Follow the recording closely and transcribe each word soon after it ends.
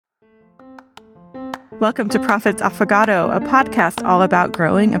Welcome to Profits Affogato, a podcast all about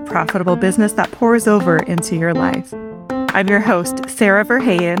growing a profitable business that pours over into your life. I'm your host, Sarah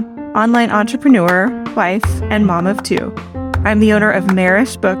Verheyen, online entrepreneur, wife, and mom of two. I'm the owner of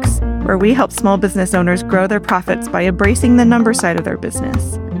Marish Books, where we help small business owners grow their profits by embracing the number side of their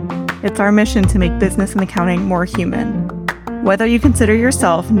business. It's our mission to make business and accounting more human. Whether you consider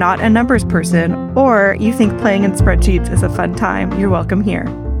yourself not a numbers person or you think playing in spreadsheets is a fun time, you're welcome here.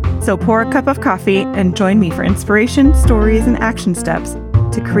 So pour a cup of coffee and join me for inspiration, stories, and action steps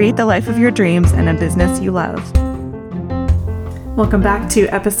to create the life of your dreams and a business you love. Welcome back to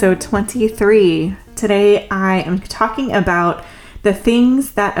episode 23. Today I am talking about the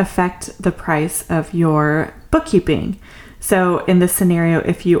things that affect the price of your bookkeeping. So in this scenario,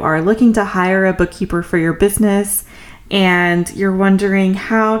 if you are looking to hire a bookkeeper for your business and you're wondering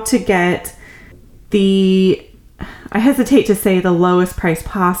how to get I hesitate to say the lowest price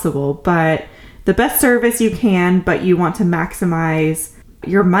possible, but the best service you can, but you want to maximize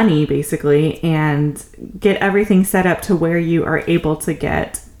your money basically and get everything set up to where you are able to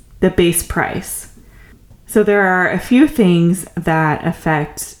get the base price. So there are a few things that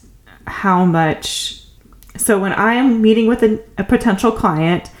affect how much. So when I'm meeting with a potential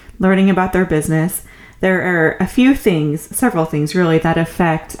client, learning about their business, there are a few things, several things really, that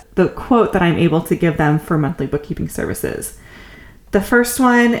affect the quote that I'm able to give them for monthly bookkeeping services. The first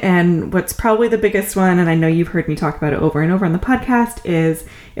one, and what's probably the biggest one, and I know you've heard me talk about it over and over on the podcast, is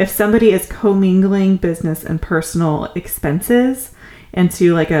if somebody is commingling business and personal expenses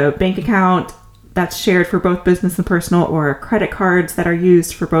into like a bank account that's shared for both business and personal, or credit cards that are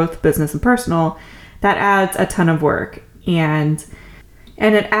used for both business and personal, that adds a ton of work. And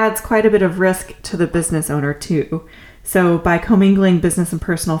it adds quite a bit of risk to the business owner too. So by commingling business and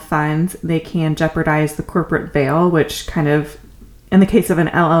personal funds, they can jeopardize the corporate veil, which kind of, in the case of an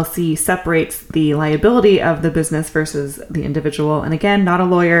LLC, separates the liability of the business versus the individual. And again, not a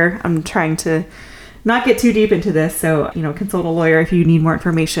lawyer. I'm trying to not get too deep into this. So, consult a lawyer if you need more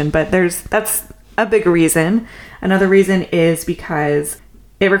information, but that's a big reason. Another reason is because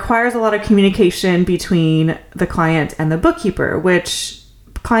it requires a lot of communication between the client and the bookkeeper, which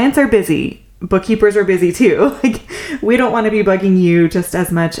clients are busy. Bookkeepers are busy too. We don't want to be bugging you just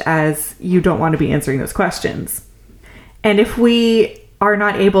as much as you don't want to be answering those questions. And if we are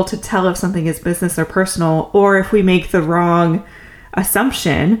not able to tell if something is business or personal, or if we make the wrong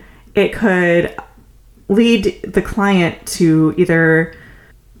assumption, it could lead the client to either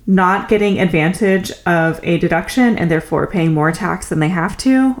not getting advantage of a deduction and therefore paying more tax than they have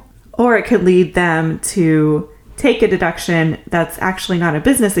to, or it could lead them to take a deduction that's actually not a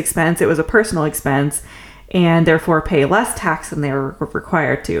business expense, it was a personal expense, and therefore pay less tax than they were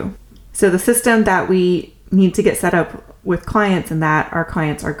required to. So the system that we need to get set up with clients, and that our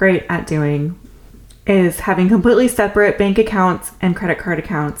clients are great at doing, is having completely separate bank accounts and credit card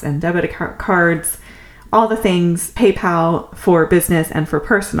accounts and debit cards, all the things, PayPal for business and for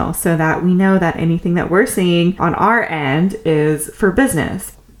personal, so that we know that anything that we're seeing on our end is for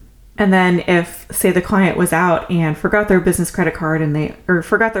business. And then if, say, the client was out and forgot their business credit card or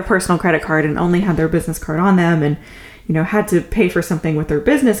forgot their personal credit card and only had their business card on them and, had to pay for something with their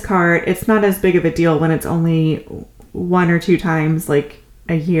business card, it's not as big of a deal when it's only one or two times like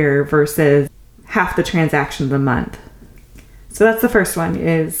a year versus half the transactions a month. So that's the first one,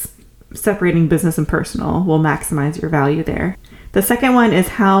 is separating business and personal will maximize your value there. The second one is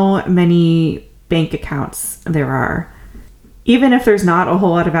how many bank accounts there are. Even if there's not a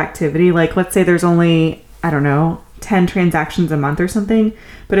whole lot of activity, like let's say there's only, 10 transactions a month or something,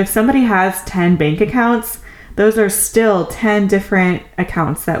 but if somebody has 10 bank accounts, those are still 10 different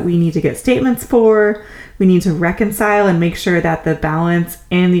accounts that we need to get statements for. We need to reconcile and make sure that the balance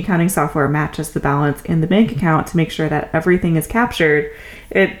in the accounting software matches the balance in the bank account to make sure that everything is captured.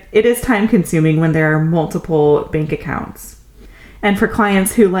 It is time consuming when there are multiple bank accounts. And for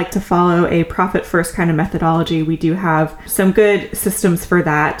clients who like to follow a profit first kind of methodology, we do have some good systems for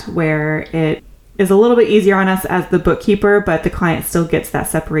that, where it is a little bit easier on us as the bookkeeper, but the client still gets that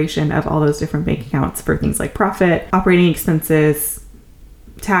separation of all those different bank accounts for things like profit, operating expenses,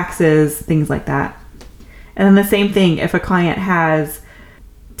 taxes, things like that. And then the same thing, if a client has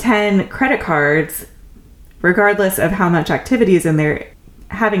 10 credit cards, regardless of how much activity is in there,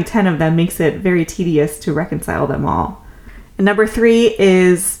 having 10 of them makes it very tedious to reconcile them all. And number 3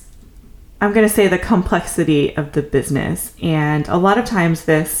 is, I'm going to say, the complexity of the business. And a lot of times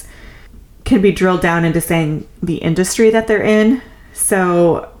this can be drilled down into saying the industry that they're in.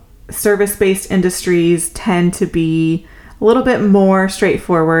 So service-based industries tend to be a little bit more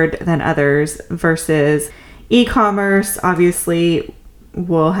straightforward than others, versus e-commerce obviously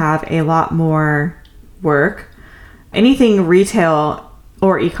will have a lot more work. Anything retail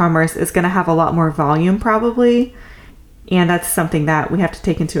or e-commerce is going to have a lot more volume probably. And that's something that we have to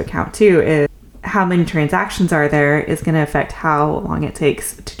take into account too, is how many transactions are there is going to affect how long it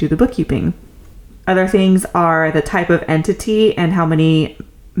takes to do the bookkeeping. Other things are the type of entity and how many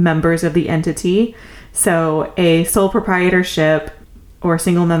members of the entity. So a sole proprietorship or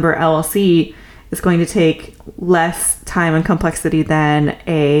single member LLC is going to take less time and complexity than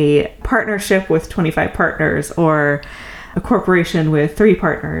a partnership with 25 partners or a corporation with 3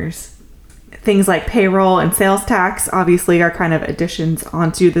 partners. Things like payroll and sales tax obviously are kind of additions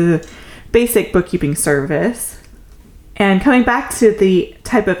onto the basic bookkeeping service. And coming back to the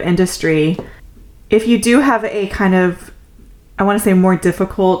type of industry, if you do have a kind of, I want to say more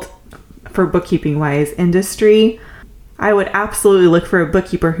difficult for bookkeeping wise industry, I would absolutely look for a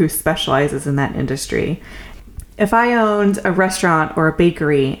bookkeeper who specializes in that industry. If I owned a restaurant or a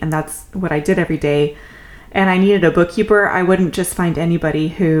bakery, and that's what I did every day, and I needed a bookkeeper, I wouldn't just find anybody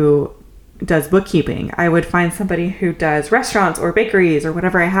who does bookkeeping. I would find somebody who does restaurants or bakeries or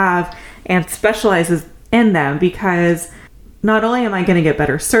whatever I have and specializes in them, because not only am I going to get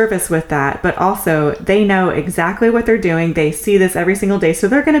better service with that, but also they know exactly what they're doing. They see this every single day. So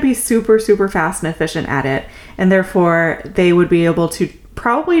they're going to be super, super fast and efficient at it. And therefore they would be able to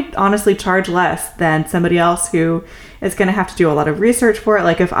probably honestly charge less than somebody else who is going to have to do a lot of research for it.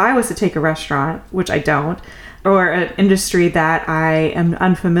 Like if I was to take a restaurant, which I don't, or an industry that I am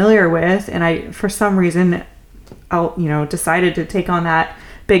unfamiliar with, and I, for some reason, decided to take on that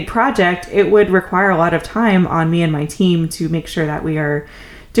big project, it would require a lot of time on me and my team to make sure that we are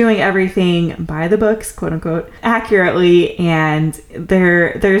doing everything by the books, quote unquote, accurately. And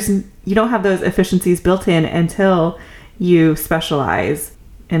there's you don't have those efficiencies built in until you specialize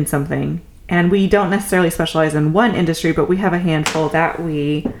in something. And we don't necessarily specialize in one industry, but we have a handful that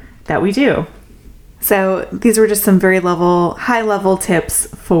we do. So these were just some high level tips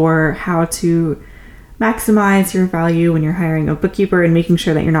for how to maximize your value when you're hiring a bookkeeper and making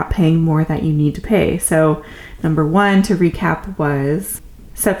sure that you're not paying more that you need to pay. So number 1, to recap, was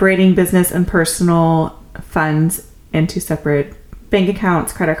separating business and personal funds into separate bank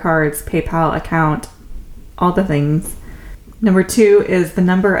accounts, credit cards, PayPal account, all the things. Number 2 is the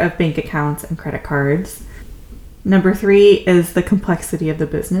number of bank accounts and credit cards. Number 3 is the complexity of the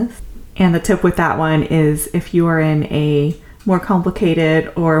business. And the tip with that one is if you are in a more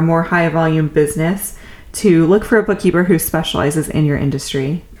complicated or more high volume business, to look for a bookkeeper who specializes in your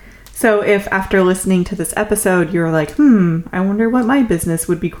industry. So if after listening to this episode, you're like, I wonder what my business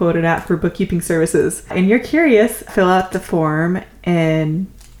would be quoted at for bookkeeping services, and you're curious, fill out the form. And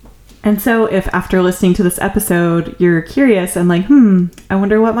so if after listening to this episode, you're curious and like, I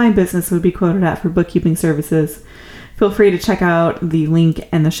wonder what my business would be quoted at for bookkeeping services, feel free to check out the link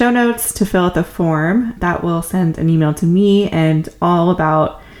in the show notes to fill out the form. That will send an email to me and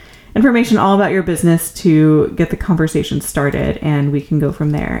information all about your business to get the conversation started, and we can go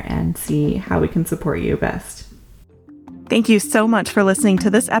from there and see how we can support you best. Thank you so much for listening to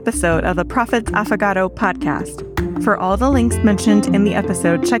this episode of the Profits Affogato podcast. For all the links mentioned in the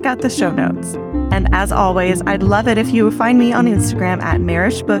episode, check out the show notes. And as always, I'd love it if you would find me on Instagram at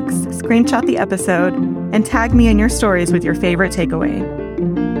Marish Books, screenshot the episode, and tag me in your stories with your favorite takeaway.